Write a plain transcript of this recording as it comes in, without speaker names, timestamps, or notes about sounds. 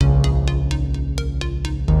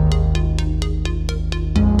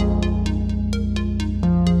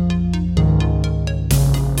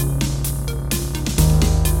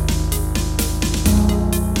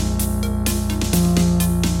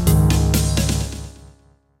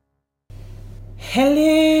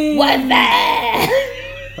Hello. What's that?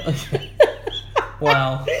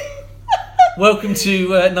 Wow. Welcome to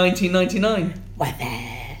 1999. What's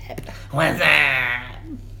that? What's that?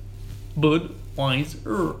 Budweiser. Do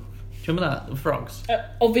you remember that? The frogs.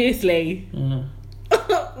 Obviously. Yeah.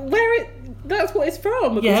 That's what it's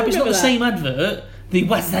from. Yeah, but it's not the same advert. The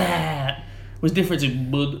what's that was different to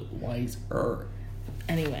Budweiser.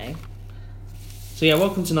 Anyway. So yeah,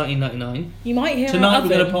 welcome to 1999. You might hear Tonight our oven.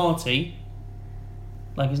 we're going to party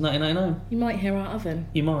like it's 1999. You might hear our oven.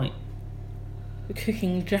 You might. We're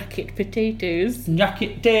cooking jacket potatoes.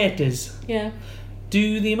 Jacket potatoes. Yeah.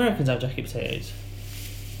 Do the Americans have jacket potatoes?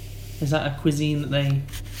 Is that a cuisine that they...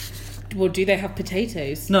 Well, do they have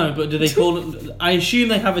potatoes? No, but do they call them... I assume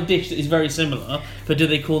they have a dish that is very similar, but do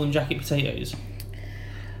they call them jacket potatoes?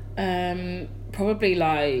 Probably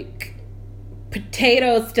like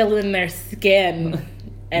potatoes still in their skin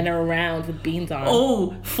and around with beans on.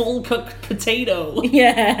 Oh, full cooked potato.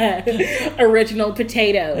 Yeah. Original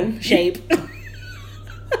potato shape.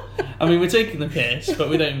 I mean, we're taking the piss, but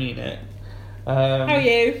we don't mean it. How are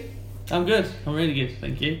you? I'm good. I'm really good,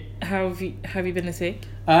 thank you. How have you been this week?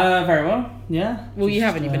 Very well, yeah. Well, you Just,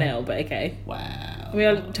 haven't. You've been ill, but okay. Wow. I mean,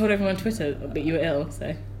 I told everyone on Twitter that you were ill,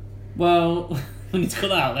 so... Well, we need to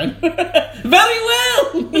cut that out then. Very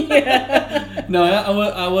well! Yeah. No,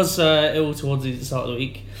 I was ill towards the start of the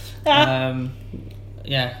week. Yeah,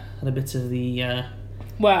 had a bit of the...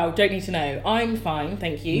 Wow, don't need to know. I'm fine,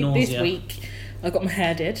 thank you. Nausea. This week, I got my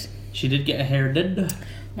hair did. She did get her hair did.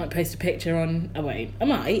 Might post a picture on... Oh, wait. I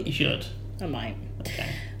might. You should. I might. Okay.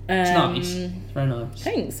 It's nice. It's very nice.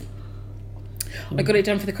 Thanks. I got it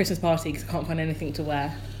done for the Christmas party because I can't find anything to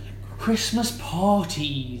wear. Christmas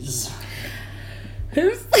parties.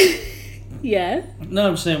 Who's... Yeah? No,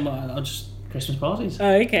 I'm saying, well, I'll just... Christmas parties.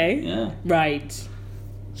 Oh, okay. Yeah. Right.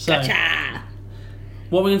 So, Gotcha!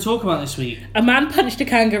 what are we going to talk about this week? A man punched a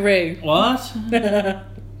kangaroo. What? No,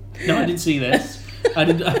 I didn't see this. I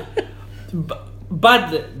did.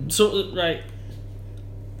 Bad, sort of, right.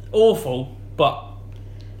 Awful, but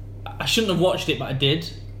I shouldn't have watched it, but I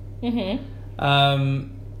did. Because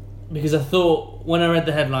I thought, when I read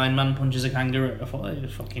the headline, man punches a kangaroo, I thought, it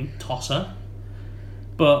was fucking tosser.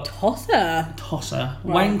 But... Tosser? Tosser.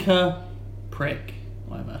 Right. Wanker. Prick.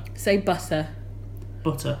 Whatever. Say butter.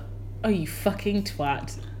 Butter. Oh, you fucking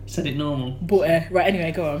twat. Said it normal. Butter. Right,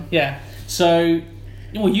 anyway, go on. Yeah. So...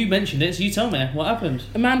 Well, you mentioned it, so you tell me. What happened?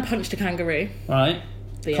 A man punched a kangaroo. Right.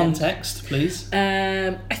 The Context, end. please.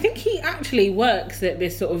 I think he actually works at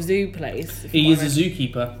this sort of zoo place. He is a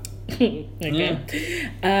zookeeper. Okay.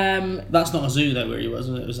 Yeah. That's not a zoo though where he was.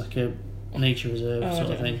 It was like a nature reserve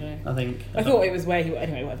sort of thing. know. I think. I thought it was where he...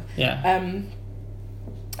 Anyway, whatever. Yeah.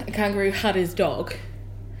 A kangaroo had his dog.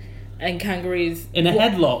 And kangaroos... In a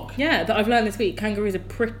headlock. Yeah, that I've learned this week. Kangaroos are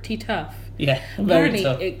pretty tough. Yeah, very Apparently,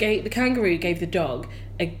 tough. the kangaroo gave the dog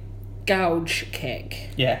a gouge kick.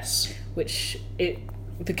 Yes. Which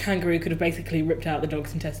the kangaroo could have basically ripped out the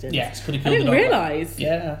dog's intestines. Yes, could have I killed the didn't dog. realise.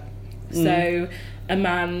 Yeah. So a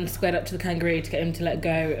man squared up to the kangaroo to get him to let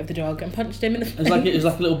go of the dog and punched him in the face. It was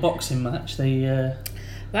like a little boxing match. They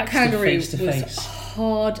that kangaroo face to was face.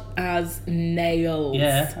 hard as nails.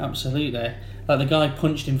 Yeah, absolutely. Like the guy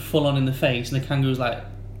punched him full on in the face, and the kangaroo was like,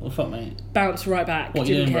 "Well, fuck, mate. Bounced right back. What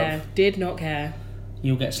you Didn't doing, care. bruv? Did not care.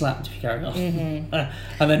 You'll get slapped if you carry on."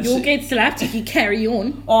 And then You'll get slapped if you carry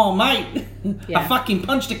on. Oh, mate! Yeah. I fucking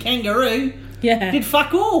punched a kangaroo. Yeah. Did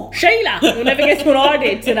fuck all. Sheila, you'll never guess what I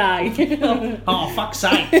did today. Oh, fuck's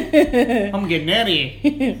sake. I'm getting out of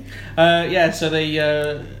here. Yeah, so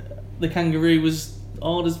the kangaroo was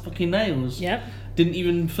hard as fucking nails. Yep. Didn't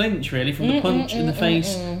even flinch, really, from the punch in the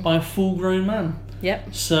face by a full-grown man.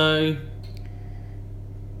 Yep. So,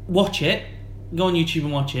 watch it. Go on YouTube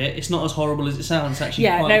and watch it. It's not as horrible as it sounds. It's actually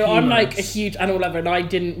quite humorous. I'm like a huge animal lover and I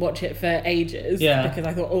didn't watch it for ages. Yeah. Because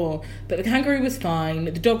I thought, but the kangaroo was fine,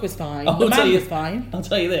 the dog was fine, I'll the tell man you- was fine. I'll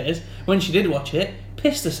tell you this. When she did watch it,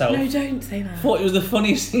 pissed herself. No, don't say that. Thought it was the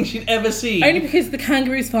funniest thing she'd ever seen. Only because the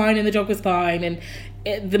kangaroo's fine and the dog was fine and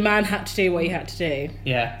the man had to do what he had to do.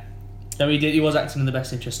 Yeah. No, he did. He was acting in the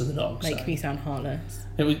best interest of the dog. Make so. me sound heartless.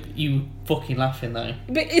 It was you fucking laughing though.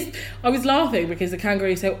 But I was laughing because the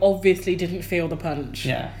kangaroo so obviously didn't feel the punch.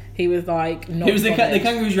 Yeah. He was like not It was the bothered.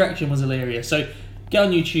 kangaroo's reaction was hilarious. So get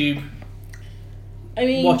on YouTube. I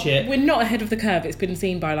mean, watch it. We're not ahead of the curve. It's been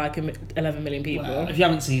seen by like 11 million people. Well, if you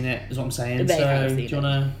haven't seen it, is what I'm saying. They so haven't do seen you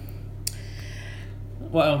wanna?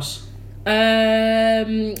 What else?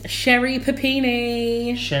 Sherry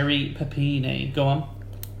Papini. Sherry Papini. Go on.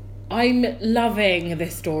 I'm loving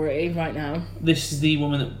this story right now. This is the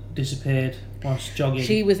woman that disappeared whilst jogging.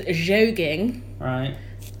 She was jogging Right.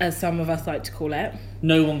 as some of us like to call it.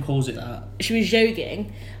 No one calls it that. She was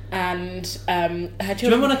jogging, and her children... Do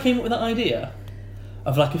you remember when I came up with that idea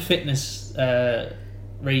of like a fitness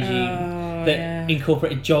regime that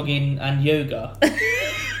incorporated jogging and yoga,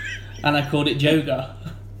 and I called it Joga?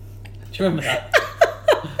 Do you remember that?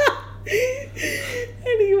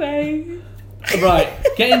 Anyway, right,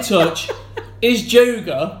 get in touch. Is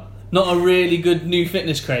Joga not a really good new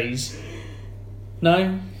fitness craze?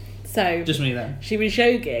 No? So Just me then. she was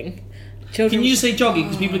jogging. Can you just say jogging,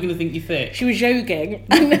 because people are going to think you're fit? She was jogging,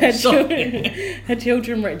 and her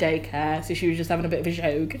children were at daycare, so she was just having a bit of a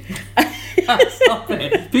joke. Stop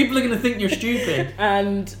it. People are going to think you're stupid.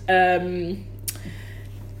 And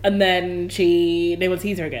then no one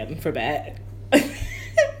sees her again for a bit.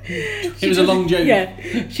 It was a long joke.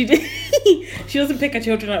 Yeah, she did. She doesn't pick her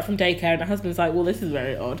children up from daycare, and her husband's like, well, this is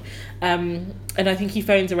very odd. And I think he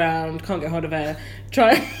phones around, can't get hold of her.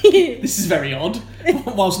 This is very odd.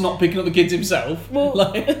 Whilst not picking up the kids himself. Well,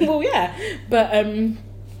 well, yeah. But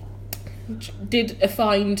did a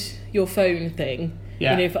find your phone thing.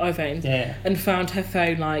 Yeah. You know, for iPhones. Yeah. And found her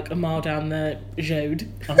phone like a mile down the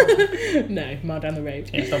road. Uh-huh. No, mile down the road.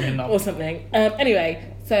 Yeah, something or something.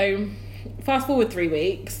 Anyway, so fast forward 3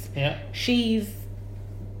 weeks. Yeah. She's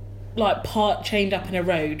like part chained up in a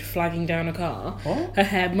road, flagging down a car. What? Her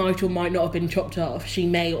hair might or might not have been chopped off. She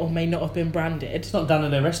may or may not have been branded. It's not down at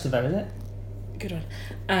the rest of her, is it? Good one.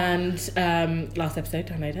 And last episode,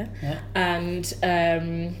 download it. Yeah. And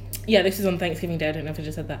this is on Thanksgiving Day. I don't know if I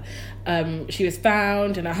just said that. She was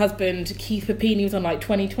found, and her husband Keith Papini was on like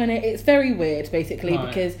 2020. It's very weird, basically, right.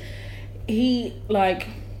 because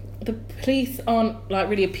the police aren't like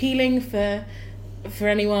really appealing for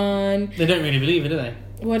anyone. They don't really believe it, do they?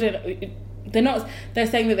 Well, they're not. They're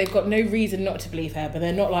saying that they've got no reason not to believe her, but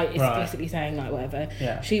they're not like explicitly saying like whatever.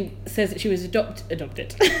 Yeah. She says that she was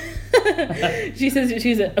adopted. She says that she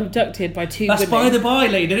was abducted by two That's women. by the by,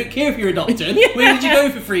 lady. I don't care if you're adopted. Yeah. Where did you go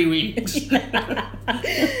for 3 weeks? She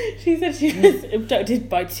said she was abducted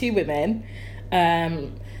by two women,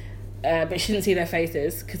 but she didn't see their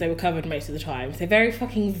faces because they were covered most of the time. So very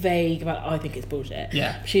fucking vague about. I think it's bullshit.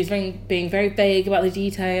 Yeah. She was being very vague about the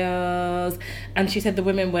details, and she said the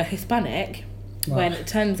women were Hispanic. Right. When it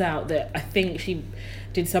turns out that I think she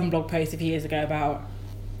did some blog post a few years ago about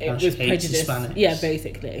it How was she hates prejudice. Hispanics. Yeah,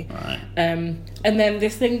 basically. Right. And then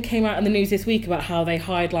this thing came out in the news this week about how they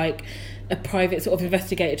hired like a private sort of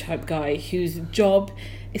investigator type guy whose job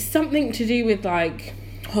is something to do with like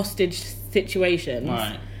hostage situations.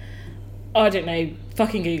 Right. I don't know.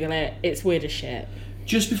 Fucking Google it. It's weird as shit.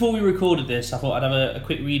 Just before we recorded this, I thought I'd have a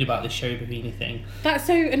quick read about this Sherry Papini thing. That's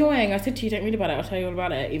so annoying. I said to you, don't read about it. I'll tell you all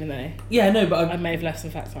about it, even though Yeah, no, but I may have left some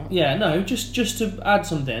facts out. yeah, no, just to add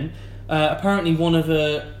something. Apparently, one of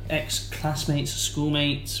her ex-classmates,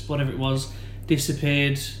 schoolmates, whatever it was,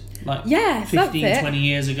 disappeared like Yes, 15, that's it. 20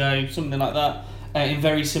 years ago, something like that. In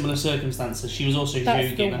very similar circumstances. She was also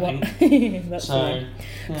joking, I think. That's So, the one.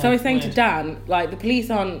 yeah, So I was saying weird. to Dan, like the police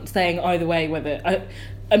aren't saying either way whether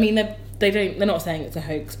I mean they're not saying it's a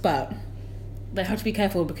hoax, but they have to be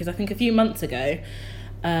careful because I think a few months ago,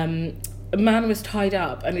 a man was tied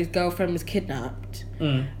up and his girlfriend was kidnapped,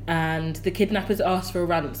 and the kidnappers asked for a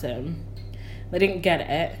ransom. They didn't get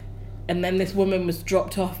it, and then this woman was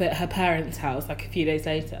dropped off at her parents' house like a few days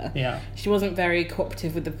later. Yeah. She wasn't very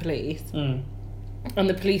cooperative with the police. Mm. And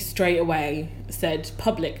the police straight away said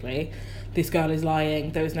publicly, this girl is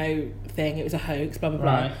lying, there was no thing, it was a hoax, blah, blah,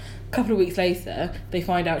 blah. Right. A couple of weeks later, they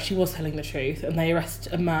find out she was telling the truth and they arrest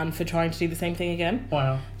a man for trying to do the same thing again.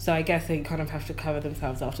 Wow. So I guess they kind of have to cover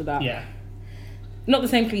themselves after that. Yeah. Not the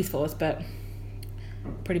same police force, but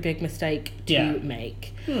pretty big mistake to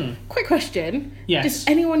make. Quick question. Yes. Does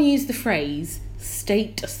anyone use the phrase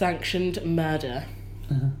state-sanctioned murder?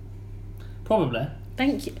 Probably.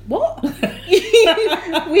 Thank you. What?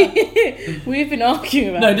 We've been arguing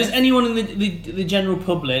about No, this. does anyone in the general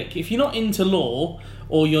public, if you're not into law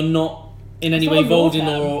or you're not in any It's way not a law involved in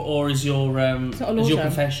term. law or is your not a law as your term.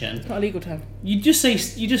 profession, It's not a legal term. you just say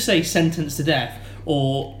sentenced to death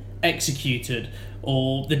or executed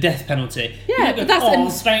or the death penalty. Yeah, You don't but that's go, an-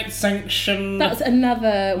 state sanctioned. That's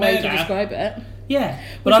another way to Murder. describe it. Yeah,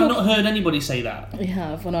 but We're I've talk- not heard anybody say that. We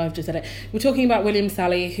have, when I've just said it. We're talking about William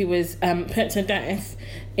Sally, who was put to death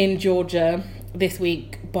in Georgia this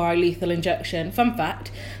week by lethal injection. Fun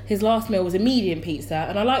fact, his last meal was a medium pizza,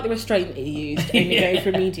 and I like the restraint that he used, only going for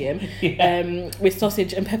a medium, with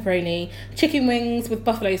sausage and pepperoni, chicken wings with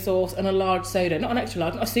buffalo sauce, and a large soda. Not an extra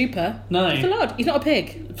large, not a super. No. Just a large. He's not a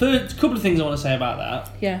pig. For a couple of things I want to say about that.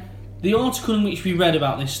 Yeah. The article in which we read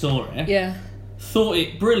about this story Yeah. thought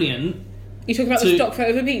it brilliant. You talking about the stock photo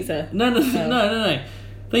of a pizza? No.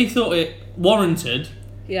 They thought it warranted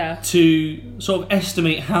Yeah. to sort of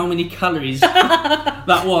estimate how many calories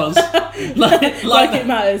that was. like it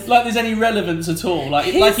matters. Like there's any relevance at all. Like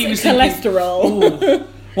he was cholesterol. thinking,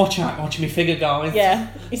 watch out, watching me figure, guys. Yeah.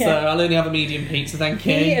 So I'll only have a medium pizza, thank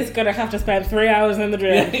you. He is going to have to spend 3 hours in the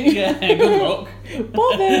gym. Yeah, good luck.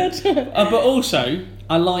 Bothered. But also,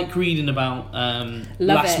 I like reading about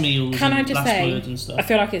last meals and last words and stuff. I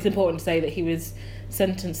feel like it's important to say that he was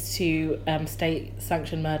sentenced to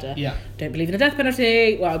state-sanctioned murder. Yeah. Don't believe in the death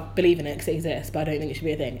penalty. Well, I believe in it because it exists, but I don't think it should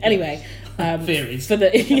be a thing. Anyway. Theories. I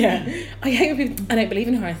hate when people... I don't believe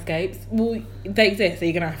in high escapes. Well, they exist, so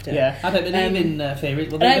you're going to have to. Yeah, I don't believe in theories.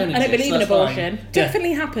 Well, I don't believe in abortion. Fine.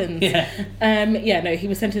 Definitely happens. Yeah. No, he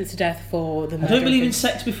was sentenced to death for the murder. I don't believe in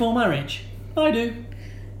sex before marriage. I do.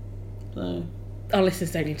 So... Our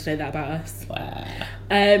listeners don't need to know that about us.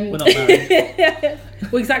 We're not married.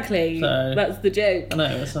 Well, exactly. So, that's the joke. I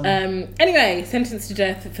know. Anyway, sentenced to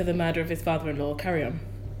death for the murder of his father-in-law. Carry on.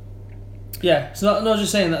 Yeah, so I was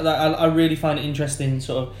just saying that I really find it interesting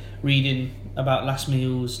sort of reading about last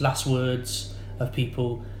meals, last words of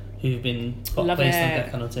people who've been placed on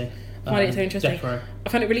death penalty. I find it so interesting. Death row. I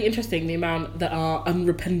find it really interesting the amount that are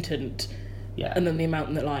unrepentant. Yeah. And then the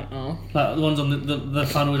amount that are. Like the ones on the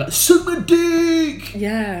final, like, suck my dick!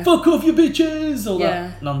 Yeah. Fuck off, you bitches! All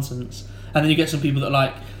that nonsense. And then you get some people that,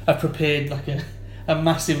 like, have prepared, like, a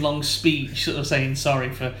massive long speech sort of saying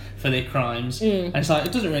sorry for their crimes. And it's like,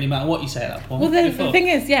 it doesn't really matter what you say at that point. Well, the thing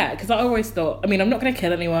is, because I always thought, I mean, I'm not going to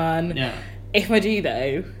kill anyone. Yeah. If I do,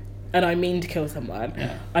 though, and I mean to kill someone,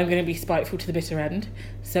 I'm going to be spiteful to the bitter end.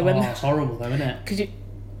 So when it's horrible, though, isn't it? Because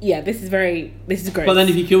this is great. But then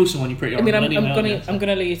if you kill someone, you're pretty horrible. I'm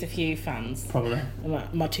gonna lose a few fans. Probably.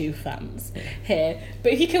 My 2 fans here.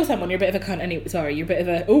 But if you kill someone, you're a bit of a cunt anyway. Sorry, you're a bit of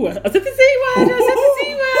a... Oh, I said the C word!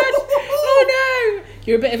 Oh, no!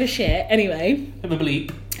 You're a bit of a shit. Anyway. Bit of a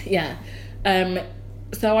bleep. Yeah.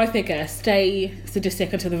 So I figure stay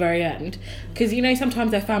sadistic until the very end. Because, sometimes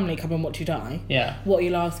their family come and watch you die. Yeah. What are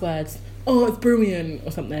your last words? Oh, it's brilliant, or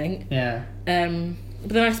something. Yeah.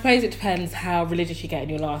 But then I suppose it depends how religious you get in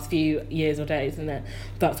your last few years or days, isn't it?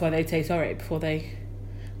 That's why they say sorry before they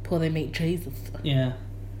meet Jesus. Yeah.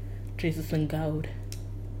 Jesus and gold.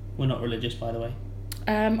 We're not religious, by the way.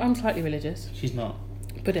 I'm slightly religious. She's not.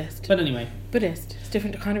 Buddhist. But anyway. Buddhist. It's a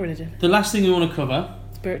different kind of religion. The last thing we want to cover...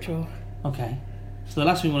 Spiritual. Okay. So the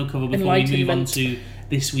last thing we want to cover before we move on to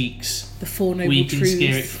this week's... The 4 Noble Week Truths. in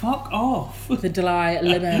Scary... Fuck off! The Dalai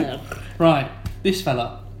Lama. Right. This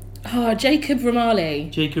fella. Oh, Jacob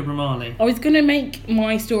Ramali. I was going to make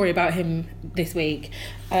my story about him this week,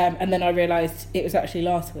 and then I realised it was actually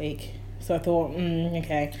last week. So I thought,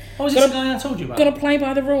 okay. Oh, is this the guy I told you about? Gonna play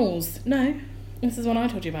by the rules. No. This is one I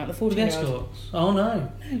told you about, the 14-year-old. Escorts. Oh,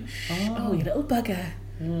 no. Oh, you little bugger.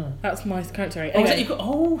 Yeah. That's my current story. Anyway,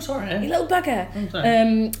 sorry. You little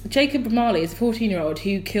bugger. Jacob Ramali is a 14-year-old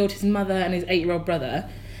who killed his mother and his 8-year-old brother,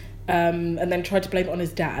 and then tried to blame it on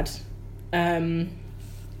his dad.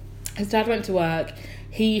 His dad went to work,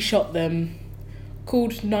 he shot them,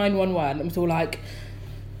 called 911 and was all like,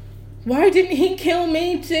 why didn't he kill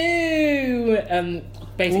me too?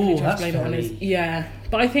 Basically tried to blame it on his... Yeah.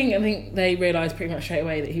 But I think they realised pretty much straight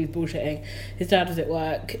away that he was bullshitting. His dad was at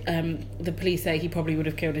work. The police say he probably would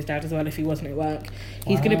have killed his dad as well if he wasn't at work.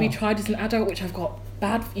 He's going to be tried as an adult, which I've got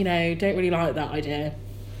bad... don't really like that idea.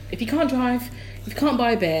 If you can't drive, if you can't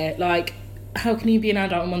buy a beer, how can you be an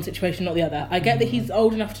adult in one situation, not the other? I get that he's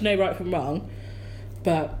old enough to know right from wrong,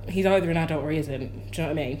 but he's either an adult or he isn't. Do you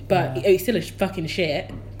know what I mean? But he's still a fucking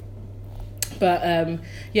shit. But,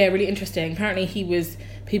 really interesting. Apparently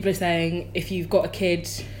people are saying if you've got a kid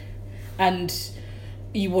and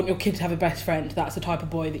you want your kid to have a best friend, that's the type of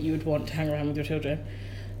boy that you would want to hang around with your children.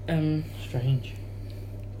 Strange.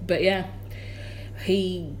 But yeah,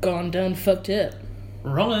 he gone done fucked up.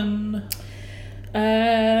 Rollin'.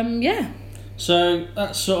 Yeah. So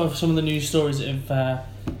that's sort of some of the news stories that have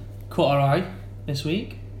caught our eye this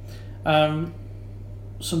week.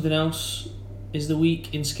 Something else is the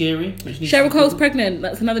week in Scary. Cheryl Cole's pregnant.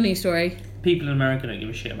 That's another news story. People in America don't give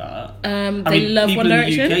a shit about that. They love One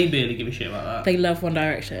Direction. People in the UK barely give a shit about that. They love One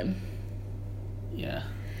Direction. Yeah.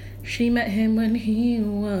 She met him when he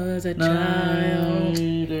was a child.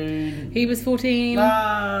 Dude. He was 14.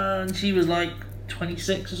 And she was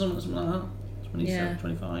 26 or something like that. 27,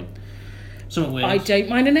 25. Something weird. I don't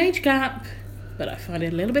mind an age gap, but I find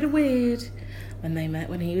it a little bit weird when they met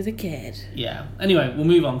when he was a kid. Yeah. Anyway, we'll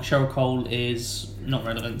move on. Cheryl Cole is not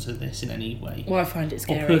relevant to this in any way. Well, I find it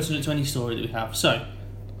scary. Or pertinent to any story that we have. So,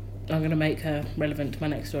 I'm going to make her relevant to my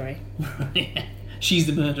next story. Yeah. She's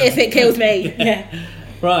the murderer. If it kills me. Yeah.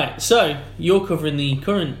 Right. So, you're covering the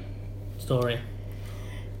current story.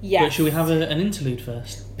 Yes. But should we have an interlude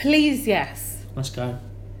first? Please, yes. Let's go.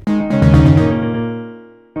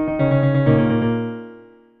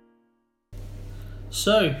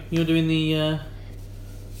 So, you're doing the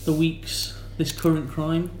week's This Current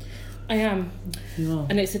Crime? I am. You are.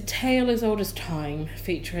 And it's a tale as old as time,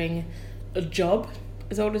 featuring a job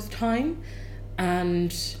as old as time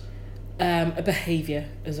and a behaviour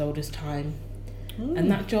as old as time. Ooh. And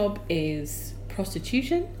that job is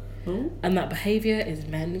prostitution. Ooh. And that behaviour is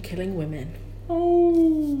men killing women.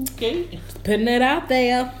 Oh, okay. Just putting it out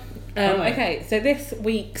there. Right. Okay, so this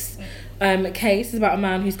week's case is about a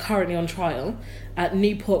man who's currently on trial at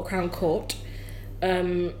Newport Crown Court.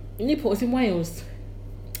 Newport is in Wales,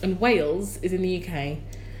 and Wales is in the UK,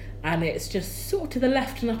 and it's just sort of to the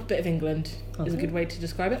left and up a bit of England. Okay. Is a good way to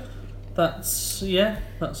describe it. That's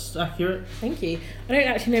accurate. Thank you. I don't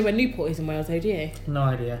actually know where Newport is in Wales, though, do you? No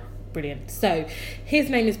idea. Brilliant. So, his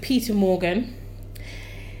name is Peter Morgan.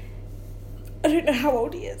 I don't know how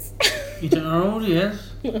old he is. You don't know how old he is?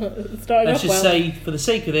 Let's just say, for the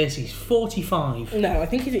sake of this, he's 45. No, I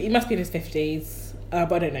think he must be in his 50s,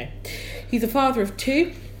 but I don't know. He's a father of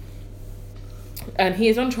 2, and he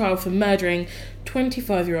is on trial for murdering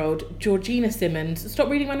 25-year-old Georgina Simmons. Stop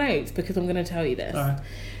reading my notes, because I'm going to tell you this. All right.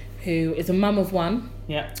 Who is a mum of 1.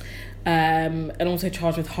 Yeah. And also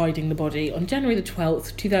charged with hiding the body on January the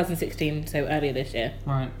 12th, 2016, so earlier this year.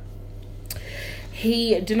 Right.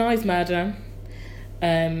 He denies murder,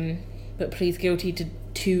 but pleads guilty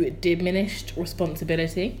to diminished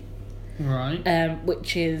responsibility. Right.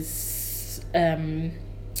 Which is murdering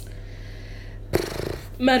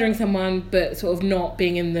someone, but sort of not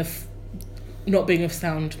being of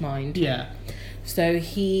sound mind. Yeah. So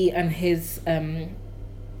he and his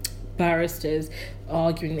barristers are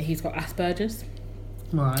arguing that he's got Asperger's.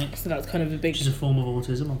 Right. So that's kind of a big... Which is a form of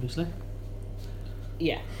autism, obviously.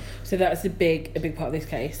 Yeah. So that's a big part of this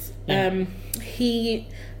case. Yeah. He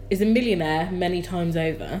is a millionaire many times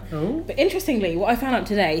over. Oh. But interestingly, what I found out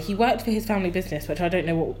today, he worked for his family business, which I don't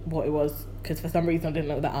know what it was, because for some reason I didn't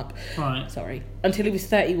look that up. Right. Sorry. Until he was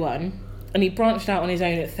 31. And he branched out on his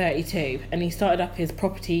own at 32, and he started up his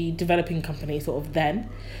property developing company sort of then.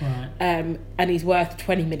 Right. And he's worth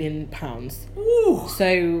 £20 million. Ooh.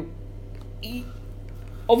 So,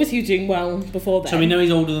 obviously he was doing well before then. So we know he's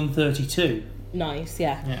older than 32. Nice,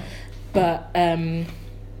 yeah. Yeah. But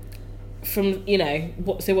from,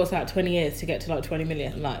 what's that, 20 years to get to like 20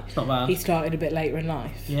 million? Like, It's not bad. he started a bit later in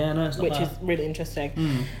life. Yeah, no, it's not which bad. is really interesting.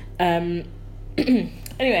 Mm.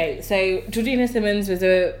 Anyway, so Georgina Simmons was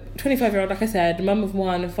a 25-year-old, like I said, a mum of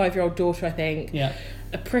 1, a 5-year-old daughter, I think. Yeah.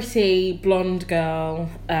 A pretty blonde girl.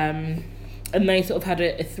 And they sort of had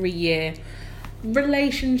a 3-year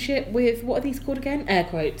relationship with, what are these called again? Air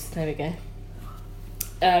quotes. There we go.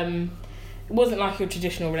 It wasn't like your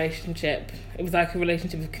traditional relationship. It was like a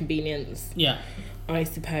relationship of convenience. Yeah. I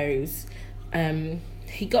suppose.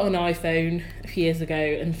 He got an iPhone a few years ago,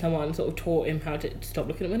 and someone sort of taught him how to stop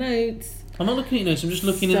looking at my notes. I'm not looking at notes, I'm just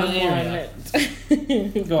looking in that area.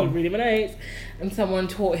 Go on. Reading my notes. And someone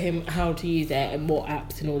taught him how to use it and what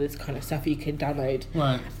apps and all this kind of stuff you could download.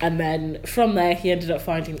 Right. And then from there, he ended up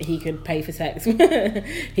finding that he could pay for sex.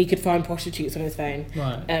 He could find prostitutes on his phone.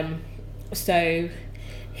 Right. So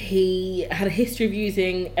he had a history of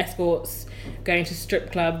using escorts, going to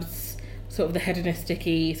strip clubs, sort of the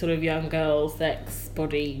hedonistic-y sort of young girl sex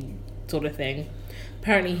body sort of thing.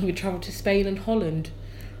 Apparently he would travel to Spain and Holland.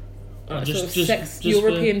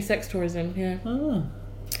 European sex tourism, yeah. Ah.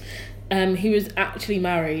 He was actually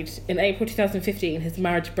married. In April 2015, his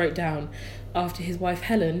marriage broke down after his wife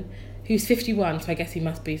Helen, who's 51, so I guess he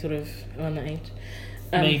must be sort of around that age.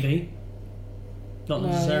 Maybe. Not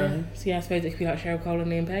necessarily. So yeah, I suppose it could be like Cheryl Cole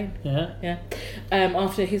and Liam Payne. Yeah. Yeah.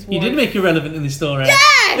 After his wife... You did make it relevant in this story.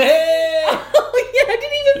 Yes! Hey! Oh yeah, I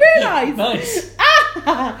didn't even realise. Nice.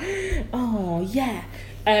 Oh yeah.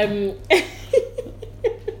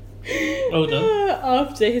 Well done.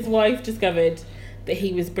 After his wife discovered that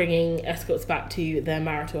he was bringing escorts back to their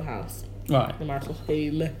marital house. Right. The marital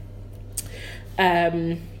home.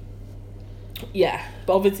 Yeah,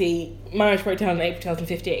 but obviously marriage broke down in April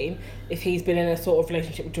 2015. If he's been in a sort of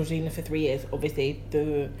relationship with Georgina for 3 years, obviously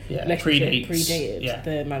the relationship predated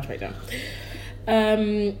the marriage breakdown.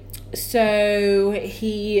 So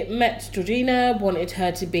he met Georgina, wanted her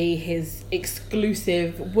to be his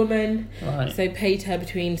exclusive woman. Right. So paid her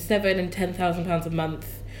between £7,000 and £10,000 a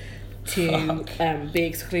month to be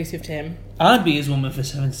exclusive to him. I'd be his woman for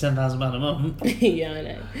 £7,000 to £10,000 a month. Yeah, I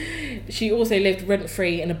know. She also lived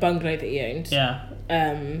rent-free in a bungalow that he owned. Yeah.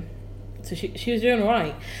 So she was doing all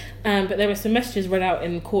right. But there were some messages read out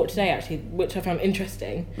in court today, actually, which I found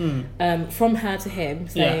interesting, from her to him,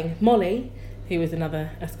 saying, Molly, who was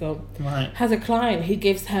another escort, right, has a client who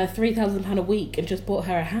gives her £3,000 a week and just bought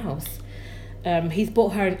her a house. He's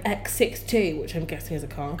bought her an X62, which I'm guessing is a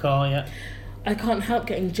car. Yeah. I can't help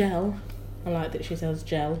getting gel. I like that she sells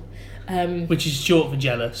gel. Which is short for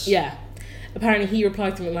jealous. Yeah. Apparently he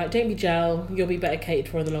replied to me like, don't be gel, you'll be better catered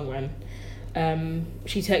for in the long run.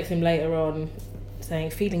 She texts him later on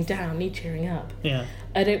saying, feeling down, need cheering up. Yeah.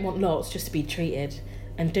 I don't want lots, just to be treated.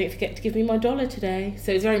 And don't forget to give me my $1 today.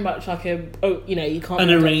 So it's very much like you can't...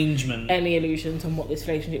 An arrangement. Any illusions on what this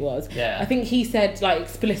relationship was. Yeah. I think he said, like,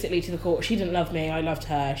 explicitly to the court, she didn't love me, I loved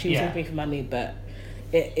her. She was with me for money, but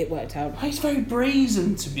it worked out. He's very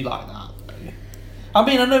brazen to be like that. I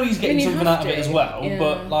mean, I know he's getting something out of it as well,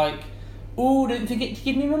 but, like, oh, don't forget to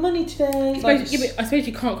give me my money today. I suppose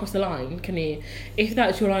you can't cross the line, can you? If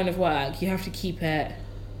that's your line of work, you have to keep it...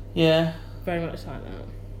 Yeah. Very much like that.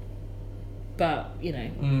 But,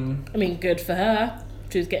 I mean, good for her.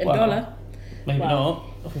 She was getting $1. Maybe not.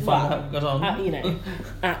 If we find out what goes on.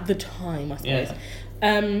 At the time, I suppose.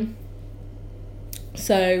 Yeah.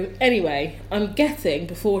 So, anyway, I'm guessing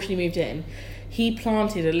before she moved in, he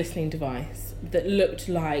planted a listening device that looked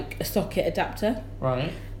like a socket adapter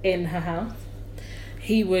in her house.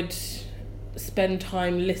 He would spend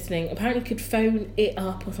time listening. Apparently could phone it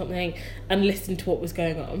up or something and listen to what was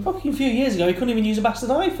going on. Fucking a few years ago, he couldn't even use a bastard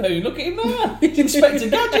iPhone. Look at him there. Inspector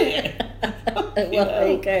Gadget. Well,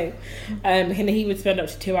 there you go. And he would spend up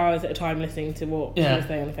to 2 hours at a time listening to what she was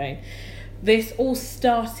saying on the phone. This all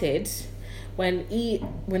started when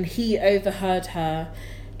he overheard her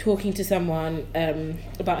talking to someone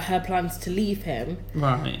about her plans to leave him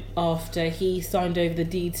after he signed over the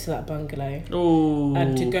deeds to that bungalow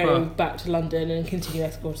and to go back to London and continue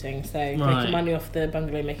escorting, so making money off the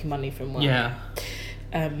bungalow, making money from work.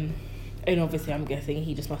 And obviously I'm guessing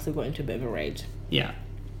he just must have got into a bit of a rage.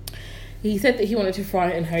 He said that he wanted to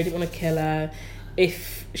frighten her, he didn't want to kill her.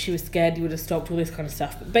 If she was scared, he would have stopped, all this kind of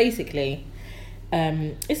stuff. But basically,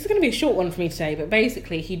 this is going to be a short one for me today, but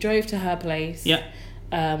basically he drove to her place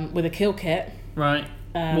with a kill kit.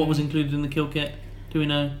 What was included in the kill kit? Do we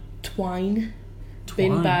know? Twine.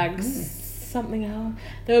 Bin bags, something else.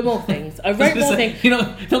 There were more things. I wrote more things. You're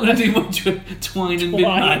not going to do much with twine and bin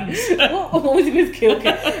bags. What was in his kill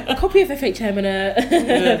kit? A copy of FHM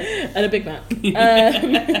and a Big Mac.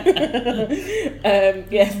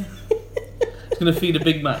 Yes. He's going to feed a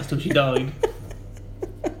Big Mac till she died.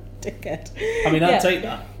 Dickhead. I mean, I'd take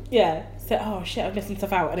that. Yeah. So, oh shit, I've missed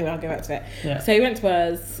stuff out. Anyway, I'll go back to it. Yeah. So he went to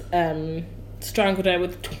hers, strangled her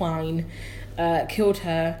with twine, killed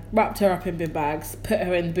her, wrapped her up in bin bags, put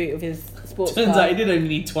her in the boot of his sports car. Turns out he did only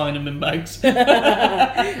need twine and bin bags.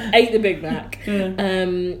 Ate the Big Mac.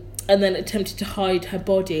 And then attempted to hide her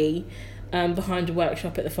body behind a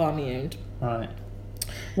workshop at the farm he owned.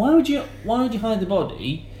 Why would you hide the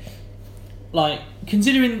body? Like,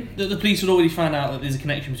 considering that the police would already find out that there's a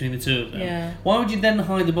connection between the two of them, why would you then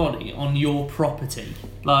hide the body on your property?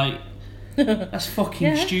 Like, that's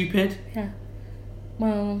fucking stupid. Yeah.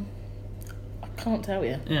 Well, I can't tell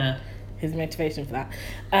you. Yeah. His motivation for that.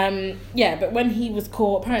 But when he was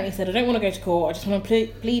caught, apparently he said, I don't want to go to court, I just want to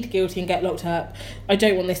plead guilty and get locked up. I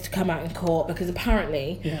don't want this to come out in court, because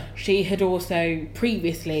apparently she had also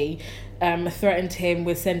previously threatened him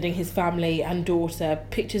with sending his family and daughter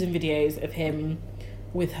pictures and videos of him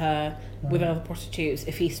with her, with other prostitutes,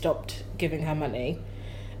 if he stopped giving her money.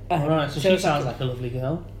 So she sounds like a lovely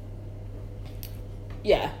girl.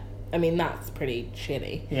 Yeah, I mean, that's pretty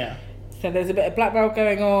shitty. Yeah. So there's a bit of blackmail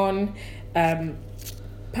going on.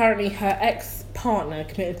 Apparently her ex-partner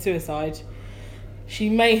committed suicide. She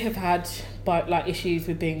may have had issues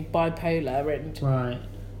with being bipolar, and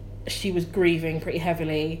she was grieving pretty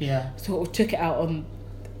heavily. Yeah. Sort of took it out on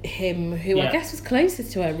him, who I guess was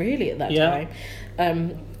closest to her really at that time.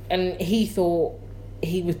 And he thought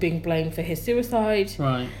he was being blamed for his suicide.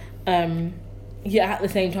 At the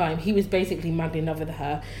same time, he was basically madly in love with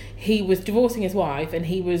her. He was divorcing his wife, and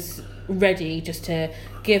he was ready just to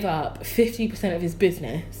give up 50% of his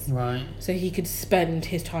business, so he could spend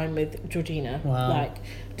his time with Georgina. Like,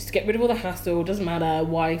 just get rid of all the hassle. Doesn't matter,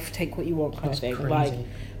 wife, take what you want, kind of thing. Crazy. Like,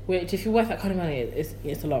 which if you're worth that kind of money,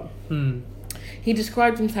 it's a lot. He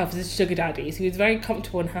described himself as a sugar daddy, so he was very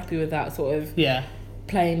comfortable and happy with that sort of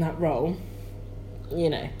playing that role,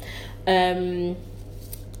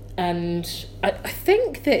 and I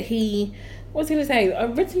think that he... What was I going to say? I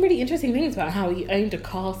read some really interesting things about how he owned a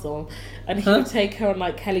castle, and he would take her on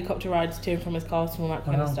helicopter rides to and from his castle and that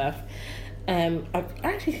kind of stuff. I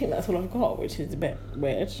actually think that's all I've got, which is a bit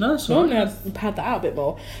weird. No, it's normally I'd pad that out a bit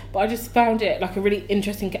more, but I just found it a really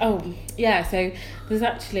interesting... so there's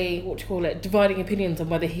actually, dividing opinions on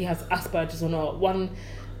whether he has Asperger's or not. One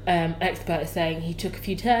expert is saying he took a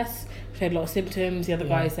few tests, showed a lot of symptoms. The other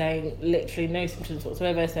guy is saying literally no symptoms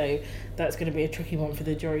whatsoever. So that's going to be a tricky one for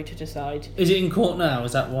the jury to decide. Is it in court now?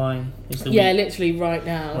 Is that why? It's the week? Literally right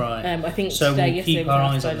now. Right. I think so today, we'll keep our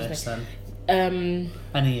eyes on this then.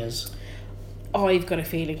 And ears. I've got a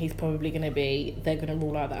feeling he's probably going to be. They're going to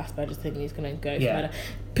rule out the Asperger's thing. And he's going to go for murder,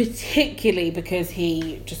 particularly because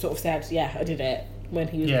he just sort of said, "Yeah, I did it" when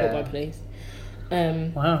he was caught by police.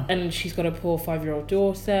 Wow. And she's got a poor 5-year-old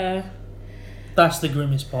daughter. That's the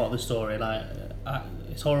grimmest part of the story. Like,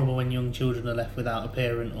 it's horrible when young children are left without a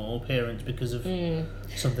parent or parents because of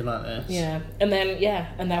something like this. Yeah, and then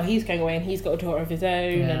and now he's going away, and he's got a daughter of his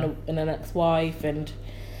own and an ex-wife, and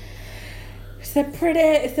it's a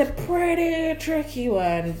pretty tricky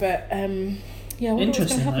one. But I wonder what's going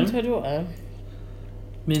to happen to her daughter.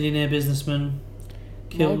 Millionaire businessman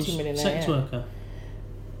kills sex worker.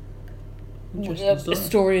 A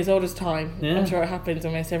story as old as time. Yeah. I'm sure it happens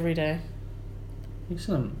almost every day.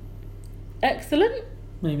 Excellent?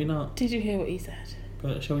 Maybe not. Did you hear what he said?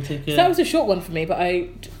 But shall we take it? So that was a short one for me, but I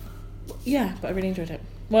really enjoyed it.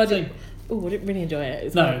 Well, I didn't really enjoy it.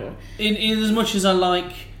 It's horrible. In as much as I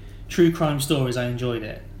like true crime stories, I enjoyed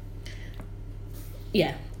it.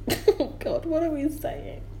 Yeah. Oh God, what are we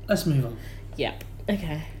saying? Let's move on. Yep.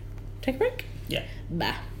 Okay. Take a break? Yeah.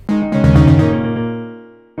 Bye.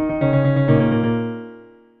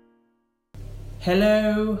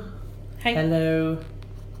 Hello. Hey. Hello.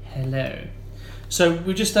 So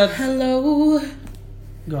we just had. Hello.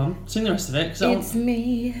 Go on, sing the rest of it. It's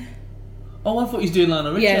me. Oh, I thought he was doing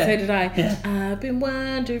Lionel Richie. Yeah, so did I. Yeah. I've been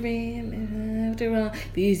wondering after all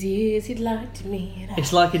these years you'd like to meet.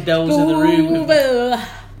 It's like Adele's in the room.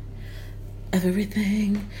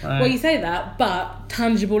 Everything. Right. Well, you say that, but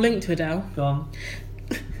tangible link to Adele. Go on.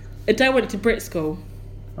 Adele went to Brit School.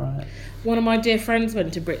 Right. One of my dear friends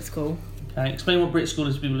went to Brit School. Okay, explain what Brit School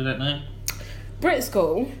is to people who don't know. Brit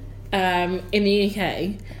School, in the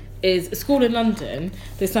UK, is a school in London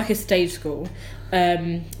that's like a stage school,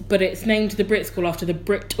 but it's named the Brit School after the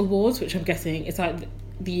Brit Awards, which I'm guessing it's like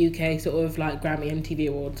the UK sort of like Grammy and TV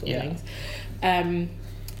Awards sort of things.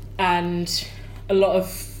 And a lot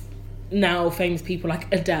of now famous people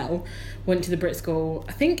like Adele went to the Brit School.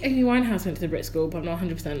 I think Amy Winehouse went to the Brit School, but I'm not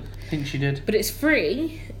 100%. I think she did. But it's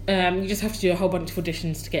free. You just have to do a whole bunch of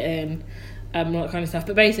auditions to get in, all that kind of stuff.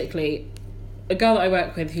 But basically, a girl that I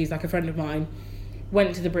work with, who's like a friend of mine,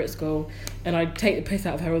 went to the Brit School, and I'd take the piss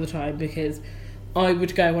out of her all the time because I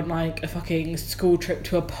would go on like a fucking school trip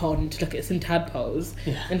to a pond to look at some tadpoles,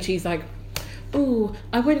 and she's like, "Oh,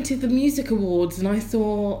 I went to the music awards and I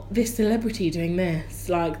saw this celebrity doing this."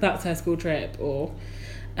 Like, that's her school trip. Or,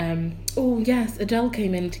 "Oh yes, Adele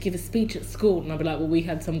came in to give a speech at school," and I'd be like, "Well, we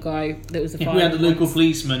had some guy that was a fireman." We had a local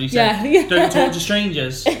policeman who said, "Don't talk to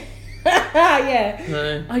strangers."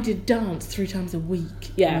 No. I did dance 3 times a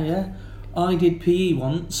week. Yeah. I did PE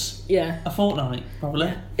once. Yeah. A fortnight, probably.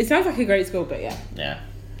 Yeah. It sounds like a great school, but yeah. Yeah.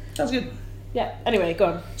 Sounds good. Yeah. Anyway, go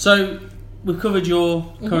on. So, we've covered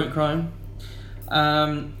your current crime.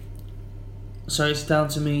 So it's down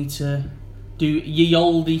to me to do ye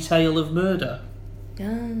olde tale of murder.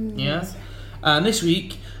 Yes. Yeah. And this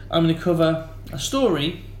week, I'm going to cover a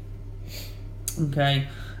story,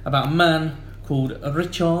 about a man called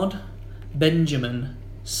Richard Benjamin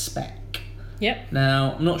Speck. Yep.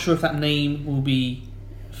 Now, I'm not sure if that name will be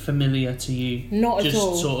familiar to you. Not just at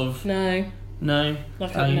all. Sort of. No. No?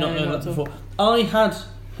 Not you've not heard of that before? I had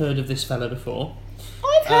heard of this fella before.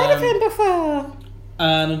 I've heard of him before.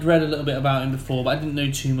 And I'd read a little bit about him before, but I didn't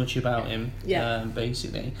know too much about him,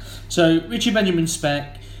 basically. So, Richard Benjamin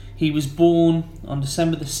Speck, he was born on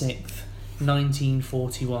December the 6th,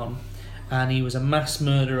 1941, and he was a mass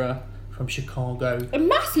murderer from Chicago. A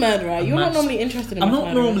mass murderer? You're not normally interested in mass murderers.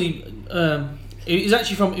 I'm not normally... He's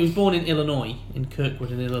actually he was born in Illinois, in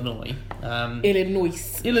Kirkwood in Illinois.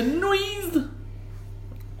 Illinois!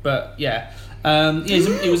 But, yeah.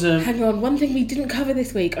 It was a... Hang on, one thing we didn't cover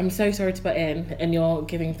this week, I'm so sorry to butt in, and you're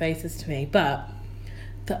giving faces to me, but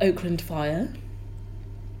the Oakland fire.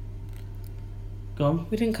 Go on.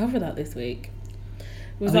 We didn't cover that this week.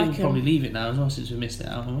 I think we'll probably leave it now as well, since we missed it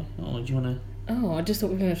out, haven't we? Or do you want to... Oh, I just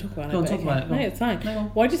thought we were going to talk about it. Go on, talk about it. No, it's fine.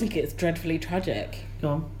 Why do you think it's dreadfully tragic? Go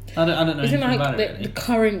on. I don't know anything about it, really. The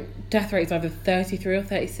current death rate is either 33 or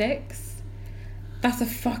 36? That's a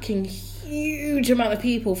fucking huge amount of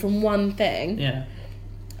people from one thing. Yeah.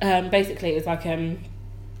 Basically, it was like a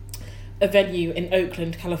venue in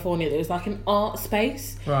Oakland, California. That was like an art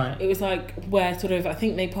space. Right. It was like where sort of, I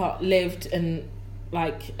think they lived and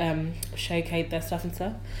like showcased their stuff and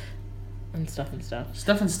stuff. And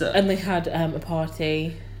they had a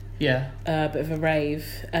party. Yeah. A bit of a rave.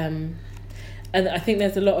 And I think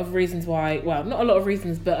there's a lot of reasons why, well, not a lot of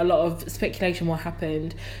reasons, but a lot of speculation what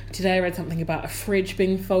happened. Today I read something about a fridge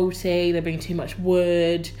being faulty, there being too much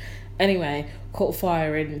wood. Anyway, caught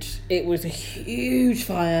fire, and it was a huge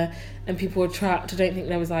fire, and people were trapped. I don't think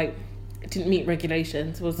there was it didn't meet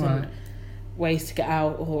regulations, wasn't ways to get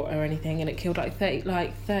out or anything, and it killed 30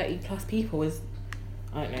 plus people.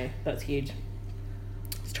 I don't know, that's huge.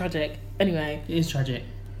 It's tragic. Anyway. It is tragic.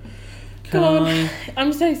 Go on.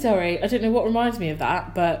 I'm so sorry. I don't know what reminds me of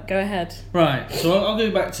that, but go ahead. Right, so I'll go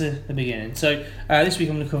back to the beginning. So this week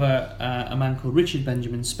I'm going to cover a man called Richard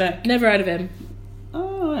Benjamin Speck. Never heard of him.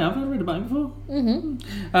 Oh, yeah, I've read about him before.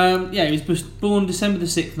 Mm-hmm. Yeah, he was born December the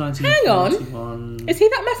 6th, 1941. Hang on. Is he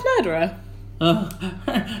that mass murderer?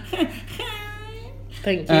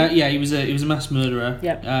 Thank you. Yeah, he was a mass murderer.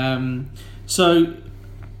 Yep. So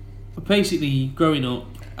basically, growing up,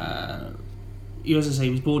 as I say,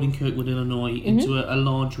 he was born in Kirkwood, Illinois, into a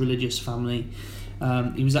large religious family.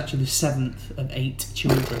 He was actually the 7th of 8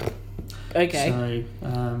 children. Okay.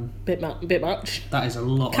 So bit much. that is a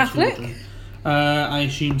lot Catholic? of children. I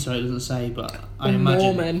assume so. It doesn't say, but I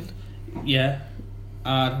imagine. Mormon. Yeah,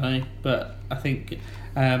 I don't know, but I think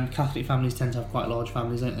Catholic families tend to have quite large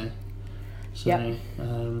families, don't they? So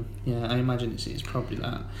yeah, I imagine it's probably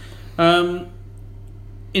that.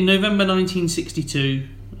 In November 1962,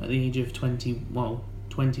 at the age of 20,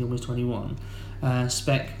 almost 21,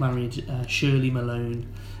 Speck married Shirley Malone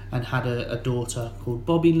and had a daughter called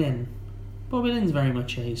Bobby Lynn. Bobby Lynn's very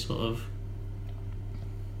much a sort of...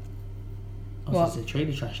 I was going to say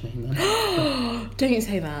trailer trash name then. Don't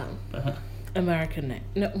say that. American name.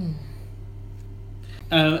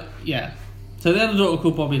 No. Yeah. So they had a daughter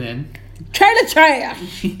called Bobby Lynn. Trailer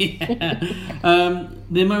trash! Yeah.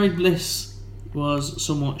 Their married bliss was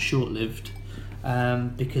somewhat short-lived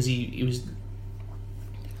because he was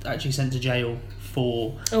actually sent to jail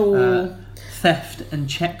for theft and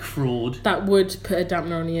cheque fraud. That would put a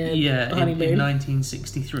dampener on your honeymoon. In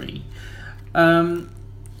 1963.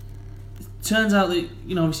 Turns out that,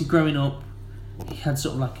 obviously growing up, he had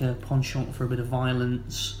sort of like a penchant for a bit of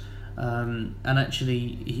violence. And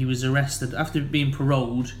actually, he was arrested after being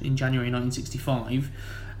paroled in January 1965.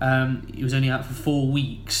 He was only out for 4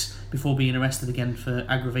 weeks before being arrested again for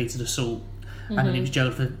aggravated assault. And then he was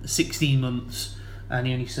jailed for 16 months, and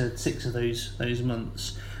he only served 6 of those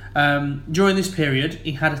months. During this period,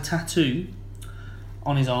 he had a tattoo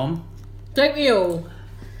on his arm. Don't we all?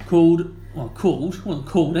 Wasn't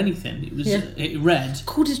called anything. It was. It read.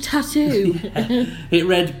 Called a tattoo. It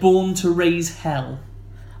read "Born to Raise Hell."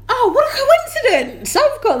 Oh, what a coincidence!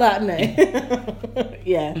 I've got that name.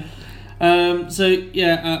 Yeah.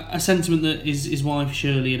 A sentiment that his wife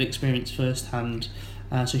Shirley had experienced firsthand.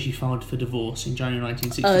 So she filed for divorce in January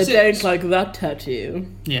 1966. I don't like that tattoo.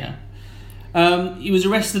 Yeah. He was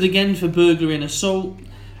arrested again for burglary and assault,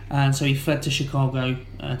 and so he fled to Chicago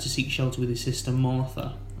to seek shelter with his sister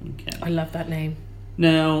Martha. Okay. I love that name.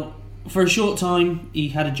 Now, for a short time, he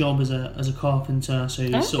had a job as a carpenter, so he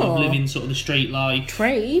was sort of living sort of the straight life.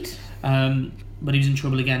 Trade. But he was in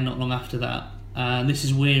trouble again not long after that. And this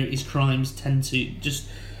is where his crimes tend to just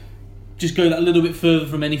go that little bit further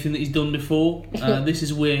from anything that he's done before. This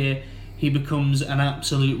is where he becomes an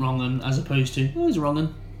absolute wrong-un, as opposed to, he's a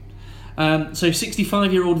wrong-un. So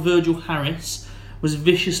 65-year-old Virgil Harris was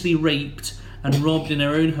viciously raped and robbed in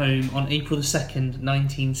her own home on April the 2nd,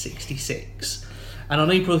 1966. And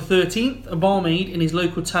on April the 13th, a barmaid in his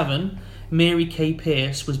local tavern, Mary Kay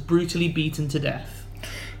Pierce, was brutally beaten to death.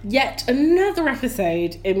 Yet another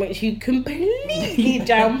episode in which you completely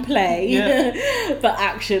downplay the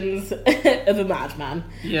actions of a madman.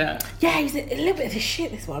 Yeah. Yeah, he was a little bit of a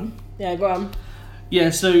shit, this one. Yeah, go on.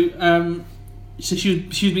 Yeah, so she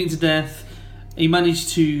was beaten to death. He managed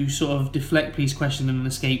to sort of deflect police questioning and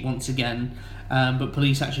escape once again, but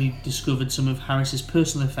police actually discovered some of Harris's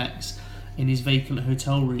personal effects in his vacant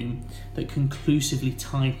hotel room that conclusively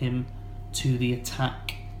tied him to the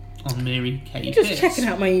attack on Mary Kay You're just checking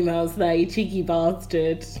out my emails there, you cheeky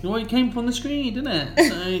bastard. Well, it came up on the screen, didn't it?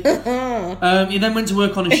 So, he then went to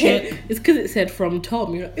work on a ship. It's because it said from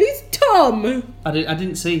Tom. You're like, who's Tom? I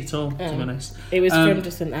didn't see it at all, to be honest. It was from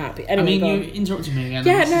just an app. Anyway, you interrupted me again.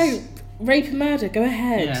 Yeah, no. Rape and murder, go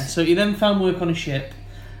ahead. Yeah, so he then found work on a ship,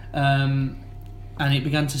 and it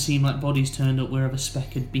began to seem like bodies turned up wherever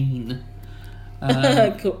Speck had been.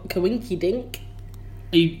 Kawinky dink.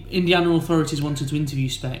 Indiana authorities wanted to interview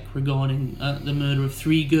Speck regarding the murder of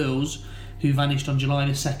 3 girls who vanished on July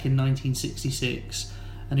the 2nd, 1966,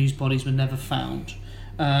 and whose bodies were never found.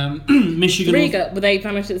 Michigan. 3 girls, were they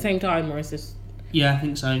vanished at the same time, or is this? Yeah, I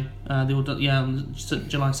think so. They all on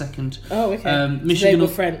July 2nd. Oh, okay. Michigan. So they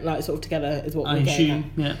were sort of together, is what I we're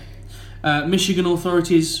assume. Yeah. Michigan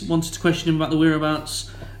authorities wanted to question him about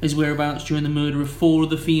his whereabouts during the murder of 4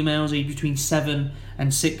 other females aged between 7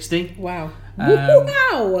 and 60. Wow.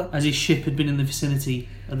 Wow! As his ship had been in the vicinity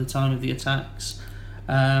at the time of the attacks.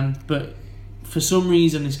 But for some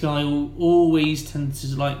reason, this guy always tended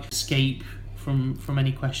to like escape from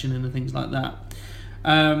any questioning and things like that.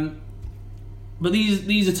 But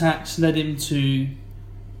these attacks led him to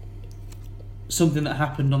something that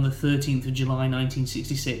happened on the 13th of July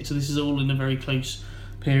 1966. So this is all in a very close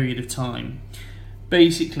period of time.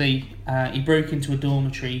 Basically, he broke into a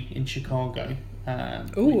dormitory in Chicago.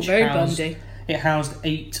 Very Bundy. It housed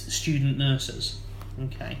 8 student nurses.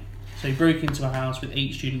 Okay, so he broke into a house with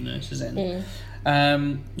 8 student nurses in.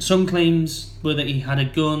 Some claims were that he had a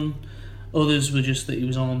gun. Others were just that he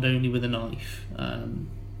was armed only with a knife.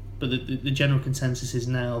 But the general consensus is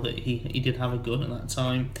now that he did have a gun at that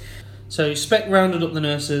time. So Speck rounded up the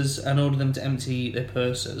nurses and ordered them to empty their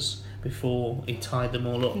purses before he tied them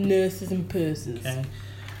all up. Nurses and purses. Okay.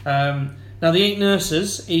 Now the 8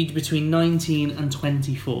 nurses, aged between 19 and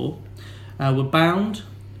 24, were bound,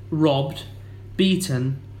 robbed,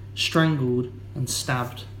 beaten, strangled, and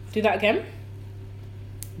stabbed. Do that again.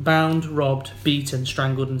 Bound, robbed, beaten,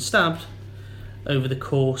 strangled, and stabbed over the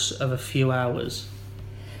course of a few hours.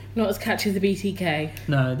 Not as catchy as the BTK.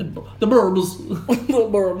 No, the burbs.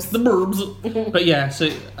 The burbs. But yeah, so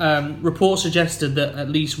reports suggested that at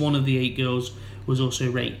least one of the 8 girls was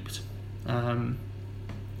also raped.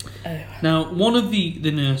 Now, one of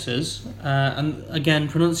the nurses, and again,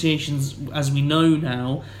 pronunciations, as we know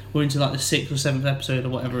now, we're into like the 6th or 7th episode or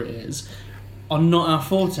whatever it is, are not our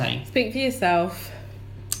forte. Speak for yourself.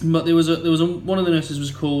 But there was one of the nurses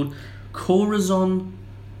was called Corazon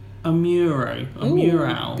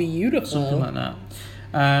Amurao, beautiful, something like that.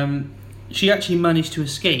 She actually managed to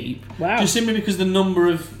escape. Wow! Just simply because the number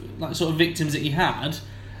of like sort of victims that he had,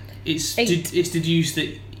 it's deduced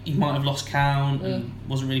that he might have lost count and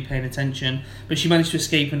wasn't really paying attention. But she managed to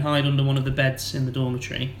escape and hide under one of the beds in the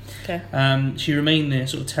dormitory. Okay. She remained there,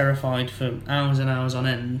 sort of terrified, for hours and hours on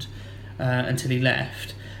end until he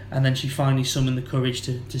left. And then she finally summoned the courage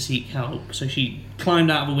to seek help. So she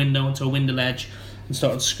climbed out of a window onto a window ledge and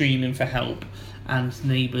started screaming for help, and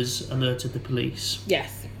neighbours alerted the police.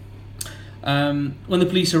 Yes. When the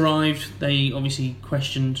police arrived, they obviously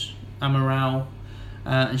questioned Amaral,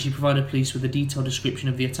 and she provided police with a detailed description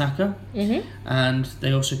of the attacker. And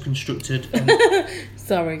they also constructed...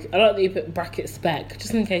 Sorry, I like that you put bracket Speck,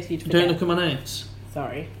 just in case you'd forget. Don't look at my notes.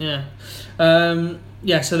 Sorry. Yeah.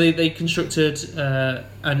 So they constructed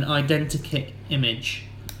an identikit image,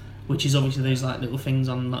 which is obviously those like little things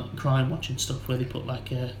on like Crime Watch and stuff where they put like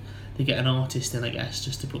they get an artist in, I guess,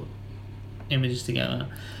 just to put images together.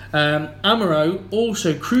 Amaro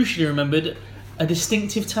also crucially remembered a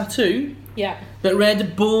distinctive tattoo. Yeah. That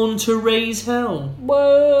read "Born to Raise Hell."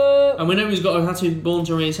 Whoa. And we know he's got a tattoo "Born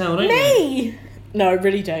to Raise Hell," don't we? Me. No, I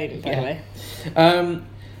really don't. By the way.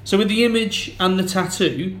 So with the image and the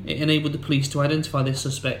tattoo, it enabled the police to identify this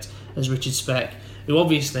suspect as Richard Speck, who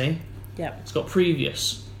obviously has got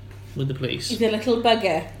previous with the police. He's a little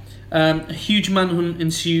bugger. A huge manhunt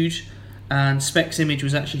ensued, and Speck's image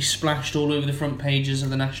was actually splashed all over the front pages of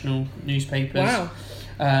the national newspapers.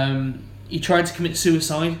 Wow. He tried to commit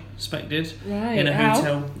suicide, Speck did, in a How?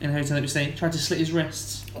 hotel that he was staying. He tried to slit his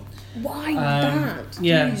wrists. Why that?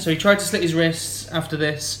 Yeah, Jeez. so he tried to slit his wrists after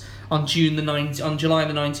this on July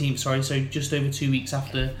the 19th, so just over 2 weeks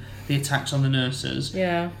after the attacks on the nurses.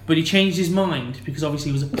 Yeah. But he changed his mind because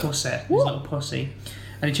obviously he was a pussy. He was a little pussy.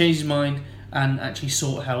 And he changed his mind and actually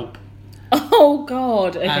sought help. Oh,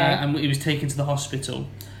 God. Okay. And he was taken to the hospital.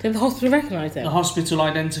 Did the hospital recognise him? The hospital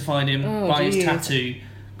identified him by his tattoo,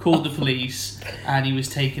 called the police, and he was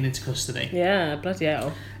taken into custody. Yeah, bloody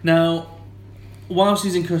hell. Now, whilst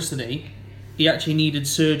he's in custody, he actually needed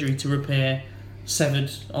surgery to repair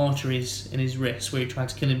severed arteries in his wrist where he tried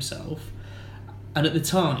to kill himself. And at the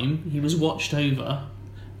time, he was watched over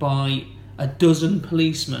by a dozen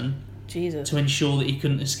policemen to ensure that he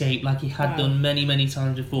couldn't escape, like he had done many, many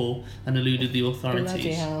times before and eluded the authorities.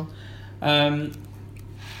 Bloody hell.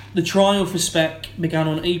 The trial for Speck began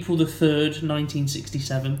on April the 3rd,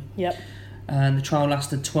 1967. Yep. And the trial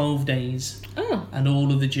lasted 12 days. Oh. And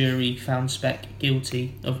all of the jury found Speck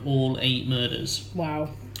guilty of all 8 murders. Wow.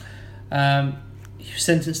 He was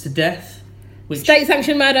sentenced to death.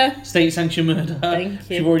 State-sanctioned murder. State-sanctioned murder. Thank you. Which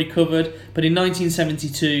we've already covered. But in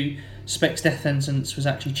 1972, Speck's death sentence was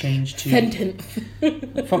actually changed to...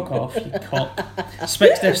 Fuck off, you cock.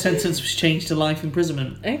 Speck's death sentence was changed to life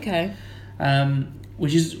imprisonment. Okay.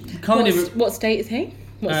 Which is kind of... What state is he?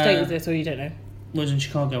 What state is this, or you don't know? was in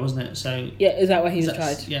Chicago, wasn't it? So yeah, is that where he was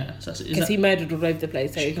tried? Yeah, because he murdered all over the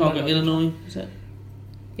place. So Chicago, Illinois, is it?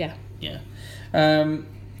 Yeah. Yeah.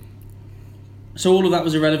 So all of that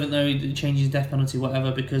was irrelevant, though. He changed his death penalty,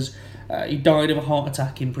 whatever, because he died of a heart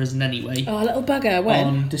attack in prison anyway. Oh, little bugger! When?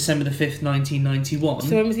 On December the 5th, 1991.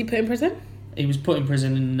 So when was he put in prison? He was put in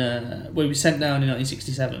prison in... well, he was sent down in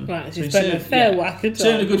 1967. Right, so he spent a fair whack of time.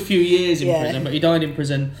 Served a good few years in prison, but he died in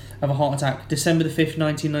prison of a heart attack December the 5th,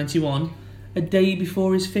 1991, a day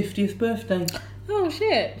before his 50th birthday. Oh,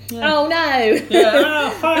 shit. Yeah. Oh, no. Yeah,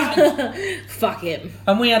 fuck. Fuck him.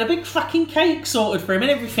 And we had a big fucking cake sorted for him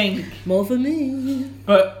and everything. More for me.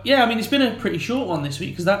 But, yeah, I mean, it's been a pretty short one this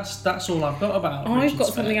week, because that's all I've got about I've Richard got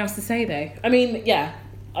Speck. something else to say, though. I mean, yeah,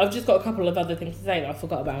 I've just got a couple of other things to say that I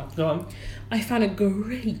forgot about. Go on. I found a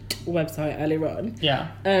great website earlier on. Yeah.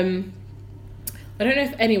 I don't know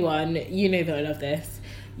if anyone, you know that I love this,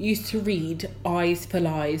 used to read Eyes for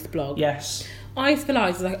Lies blog. Yes. Eyes for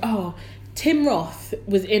Lies is like, oh, Tim Roth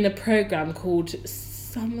was in a programme called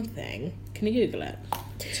something. Can you Google it?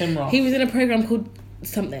 Tim Roth. He was in a programme called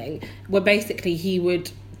something where basically he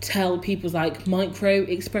would tell people's like micro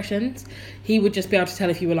expressions. He would just be able to tell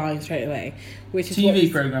if you were lying straight away. Which is TV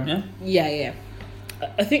programme, yeah? Yeah.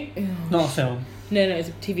 I think... Not a film. No, it's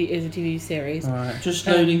a TV series. Alright, just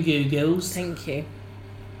loading Googles. Thank you.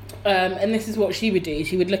 And this is what she would do.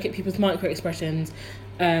 She would look at people's micro expressions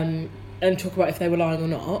and talk about if they were lying or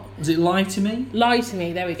not. Was it Lie to Me? Lie to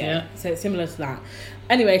Me, there we go. Yeah. So it's similar to that.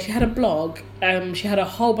 Anyway, she had a blog. She had a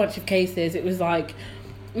whole bunch of cases. It was like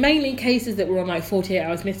mainly cases that were on like 48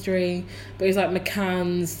 Hours Mystery, but it was like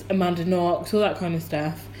McCann's, Amanda Knox, all that kind of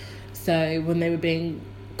stuff. So when they were being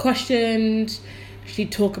questioned,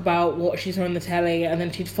 she'd talk about what she saw on the telly, and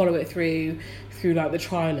then she'd follow it through like the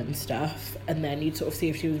trial and stuff, and then you'd sort of see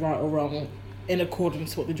if she was right or wrong in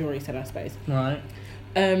accordance to what the jury said, I suppose. Right.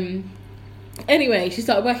 Anyway, she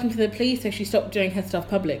started working for the police, so she stopped doing her stuff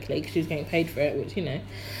publicly because she was getting paid for it, which, you know,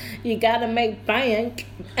 you gotta make bank.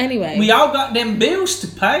 Anyway. We all got them bills to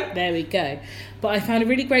pay. There we go. But I found a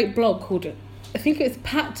really great blog called, I think it's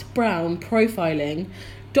Pat Brown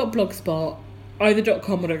Profiling.blogspot, either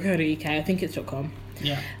 .com or .co.uk, I think it's .com.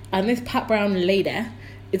 Yeah. And this Pat Brown lady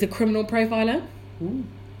is a criminal profiler. Ooh.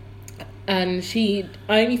 And I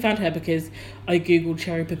only found her because I googled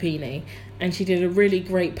Sherry Papini, and she did a really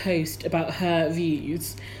great post about her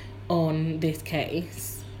views on this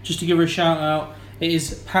case. Just to give her a shout out, it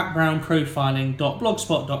is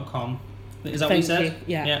patbrownprofiling.blogspot.com. Is that what you said?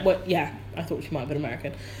 Yeah. Well, yeah. I thought she might have been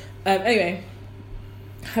American. Anyway,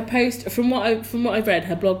 her post, from what I've read,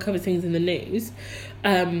 her blog covers things in the news,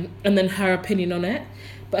 and then her opinion on it.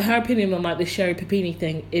 But her opinion on like the Sherry Papini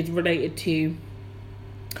thing is related to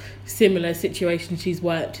similar situations she's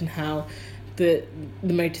worked and how the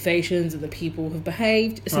motivations and the people have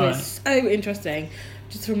behaved. So It's so interesting,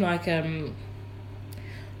 just from like a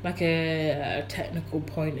technical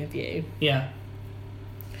point of view. Yeah.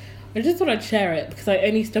 I just thought I'd share it because I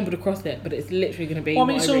only stumbled across it, but it's literally going to be. Well, I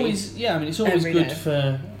mean, it's always good day.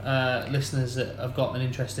 for listeners that have got an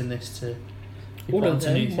interest in this to be all put of onto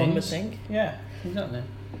them, new one would things. think. Yeah, exactly.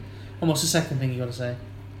 And what's the second thing you got to say?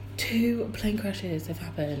 2 plane crashes have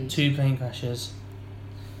happened. 2 plane crashes.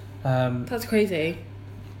 That's crazy.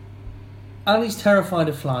 Ali's terrified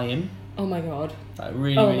of flying. Oh my god. Like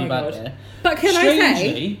really bad there. But can Strangely, I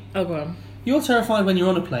say? Oh, go on. You're terrified when you're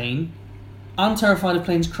on a plane. I'm terrified of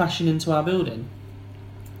planes crashing into our building.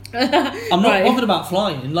 I'm not bothered about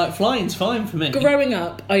flying. Like, flying's fine for me. Growing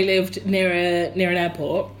up, I lived near an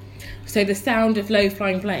airport, so the sound of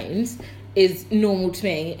low-flying planes is normal to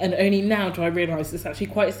me, and only now do I realise it's actually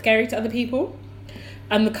quite scary to other people.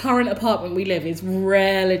 And the current apartment we live is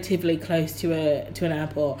relatively close to an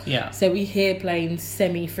airport. Yeah. So we hear planes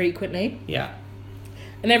semi-frequently. Yeah.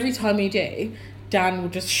 And every time we do, Dan will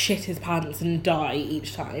just shit his pants and die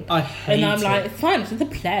each time. I hate it. And I'm like, it's fine, it's just a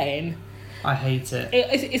plane. I hate it.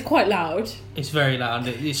 It's quite loud. It's very loud.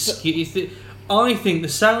 I think the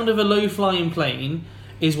sound of a low-flying plane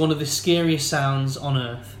is one of the scariest sounds on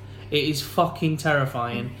Earth. It is fucking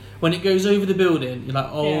terrifying. When it goes over the building, you're like,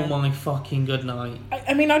 oh my fucking good night.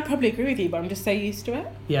 I mean, I'd probably agree with you, but I'm just so used to it.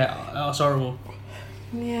 Yeah, it's horrible.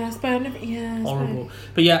 Yeah, but I never, horrible.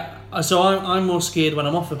 But yeah, so I'm more scared when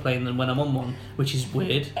I'm off a plane than when I'm on one, which is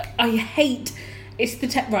weird. I hate, it's the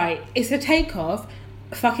takeoff.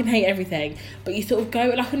 I fucking hate everything. But you sort of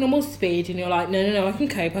go at like a normal speed and you're like, no, I can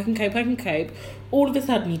cope. All of a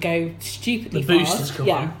sudden you go stupidly fast. The boost has come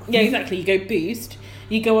on. Yeah, exactly. You go boost.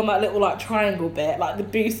 You go on that little like triangle bit, like the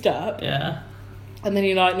boost up. Yeah. And then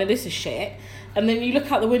you're like, no, this is shit. And then you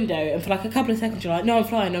look out the window and for like a couple of seconds you're like, no, I'm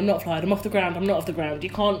flying, I'm not flying, I'm off the ground, I'm not off the ground.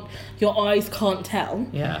 Your eyes can't tell.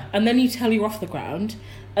 Yeah. And then you tell you're off the ground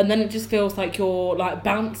and then it just feels like you're like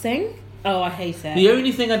bouncing. Oh, I hate it. The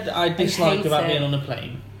only thing I dislike about being on a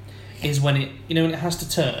plane is when it, when it has to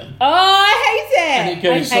turn. Oh, I hate it! And it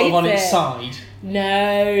goes sort of on its side.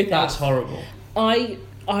 No. That's horrible.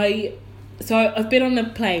 So I've been on a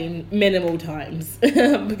plane minimal times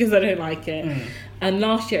because I don't like it. And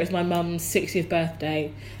last year it was my mum's 60th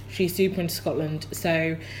birthday. She's super into Scotland.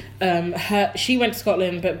 So she went to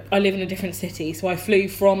Scotland, but I live in a different city. So I flew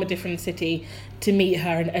from a different city to meet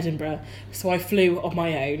her in Edinburgh. So I flew on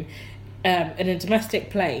my own in a domestic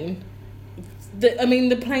plane.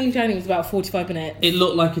 The plane journey was about 45 minutes. It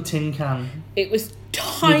looked like a tin can. It was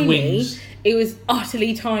tiny. With wings. It was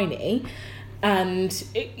utterly tiny. And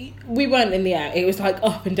we weren't in the air. It was like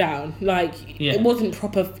up and down. It wasn't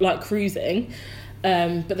proper like cruising.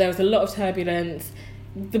 But there was a lot of turbulence.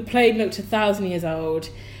 The plane looked 1,000 years old.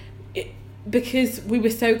 Because we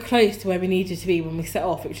were so close to where we needed to be when we set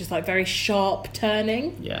off, it was just like very sharp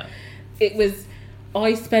turning. Yeah. It was.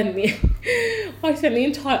 I spent the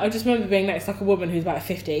entire. I just remember being next to like a woman who's about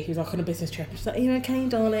 50, who's like on a business trip. She's like, "Are you okay,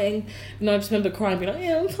 darling?" And I just remember crying, being like,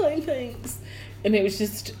 "Yeah, I'm fine, thanks." And it was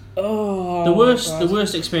just the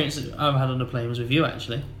worst experience that I've had on a plane was with you,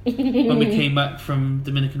 actually. When we came back from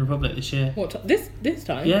Dominican Republic this year. What this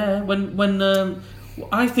time? Yeah, when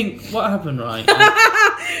I think what happened, right?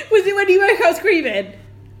 Was it when you woke up screaming?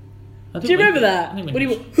 Do you remember that?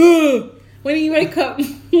 When you wake up?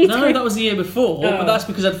 No, that was the year before, but that's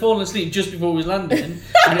because I'd fallen asleep just before we was landing,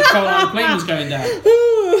 and it felt like the plane was going down.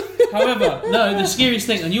 However, no, the scariest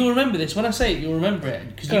thing, and you'll remember this, when I say it, you'll remember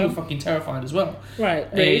it, because you were fucking terrified as well.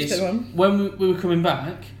 Right, when we were coming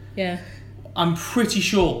back, yeah, I'm pretty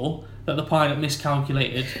sure that the pilot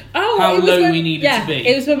miscalculated how low we needed to be.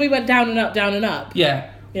 It was when we went down and up, down and up.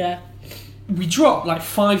 Yeah. Yeah. We dropped like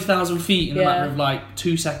 5,000 feet in a matter of like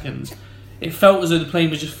 2 seconds. It felt as though the plane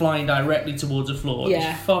was just flying directly towards the floor. It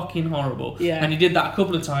was fucking horrible. Yeah. And he did that a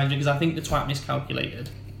couple of times because I think the twat miscalculated.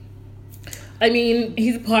 I mean,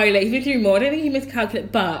 he's a pilot. He's been through more. I don't think he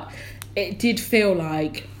miscalculated, but it did feel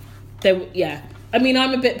like I mean,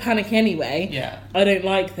 I'm a bit panicky anyway. Yeah. I don't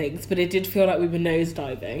like things, but it did feel like we were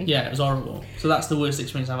nosediving. Yeah, it was horrible. So that's the worst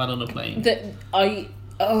experience I've had on a plane.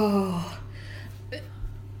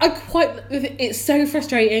 It's so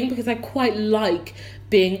frustrating because I quite like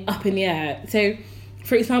being up in the air. So,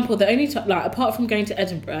 for example, the only time, apart from going to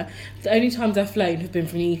Edinburgh, the only times I've flown have been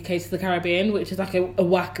from the UK to the Caribbean, which is like a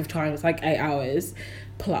whack of time. It's like 8 hours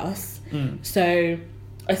plus. So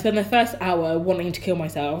I spend the first hour wanting to kill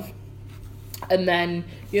myself, and then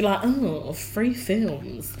you're like, oh, free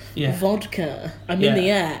films, vodka, I'm in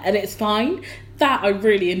the air, and it's fine. That I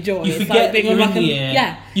really enjoy. You forget that you're in the air.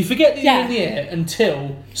 Yeah. You forget that you're in the air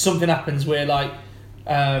until something happens where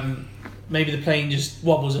maybe the plane just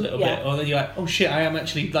wobbles a little bit, or then you're like, oh shit, I am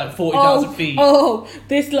actually like 40,000 feet.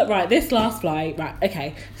 This last flight,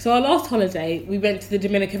 okay. So our last holiday, we went to the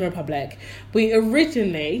Dominican Republic. We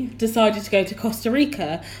originally decided to go to Costa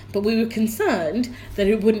Rica, but we were concerned that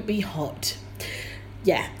it wouldn't be hot.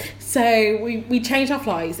 Yeah. So we changed our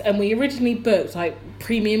flights, and we originally booked like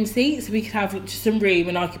premium seats so we could have just some room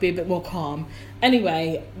and I could be a bit more calm.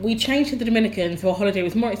 Anyway, we changed to the Dominican, so our holiday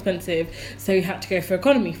was more expensive, so we had to go for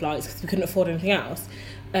economy flights because we couldn't afford anything else.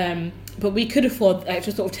 But we could afford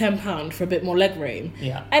extra sort of £10 for a bit more leg room.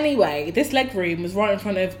 Yeah. Anyway, this leg room was right in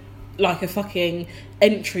front of like a fucking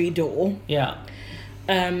entry door. Yeah.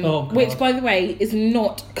 Which, by the way, is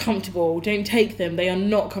not comfortable. Don't take them. They are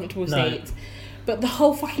not comfortable seats. But the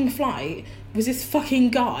whole fucking flight was this fucking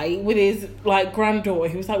guy with his like granddaughter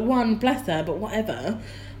who was like, one, bless her, but whatever,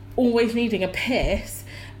 always needing a piss,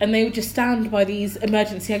 and they would just stand by these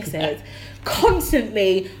emergency exits,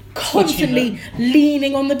 constantly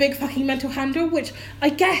leaning on the big fucking metal handle, which I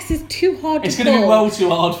guess is too hard to It's going to be well too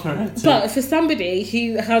hard for it. But for somebody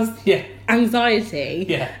who has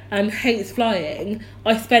anxiety and hates flying,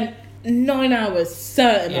 I spent 9 hours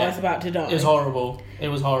certain I was about to die. It was horrible. It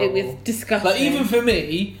was disgusting. Like, even for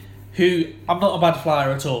me, who I'm not a bad flyer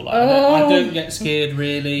at all. Like, I don't get scared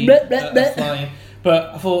really at flying.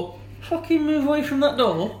 But I thought, fucking move away from that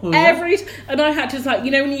door. And I had to just like,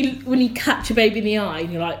 when you catch a baby in the eye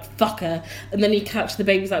and you're like, fuck her, and then you catch the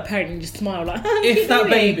baby's like parent and you just smile like, if that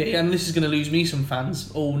baby, and this is going to lose me some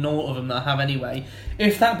fans, or naught of them that I have anyway,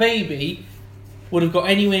 if that baby would have got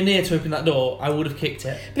anywhere near to open that door, I would have kicked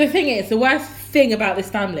it. But the thing is, the worst thing about this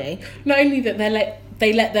family, not only that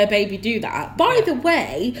they let their baby do that, by the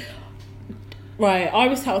way, Right, I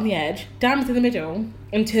was sat on the edge, Dan was in the middle,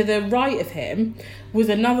 and to the right of him was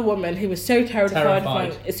another woman who was so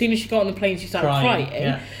terrified. As soon as she got on the plane, she started crying.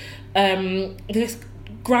 Yeah. This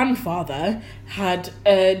grandfather had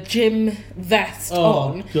a gym vest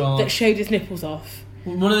on that showed his nipples off.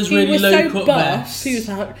 One of those really low-cut vests. He was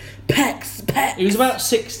like, pecs. He was about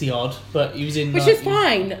 60 odd, but he was in... Which is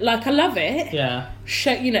fine. Like, I love it. Yeah.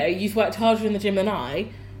 You know, you've worked harder in the gym than I,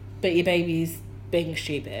 but your baby's being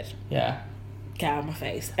stupid. Yeah. Get out of my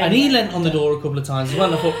face. Anyway, and he leant on the door a couple of times as well.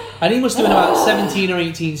 And I thought, and he must have been about 17 or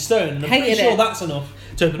 18 stone. And I'm pretty sure that's enough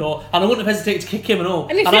to open the door. And I wouldn't have hesitated to kick him and all.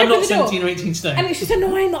 And I'm not 17 or 18 stone. And it's just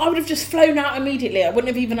annoying that I would have just flown out immediately. I wouldn't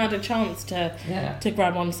have even had a chance to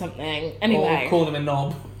grab on something. Anyway. Or call him a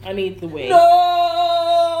knob. I need the wee.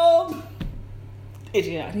 Knob!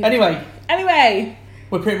 Idiot. Anyway.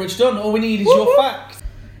 We're pretty much done. All we need is your fact.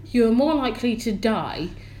 You are more likely to die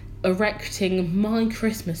erecting my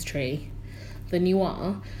Christmas tree than you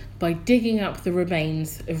are by digging up the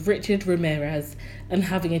remains of Richard Ramirez and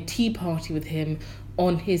having a tea party with him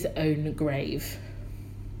on his own grave.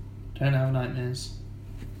 Don't have nightmares.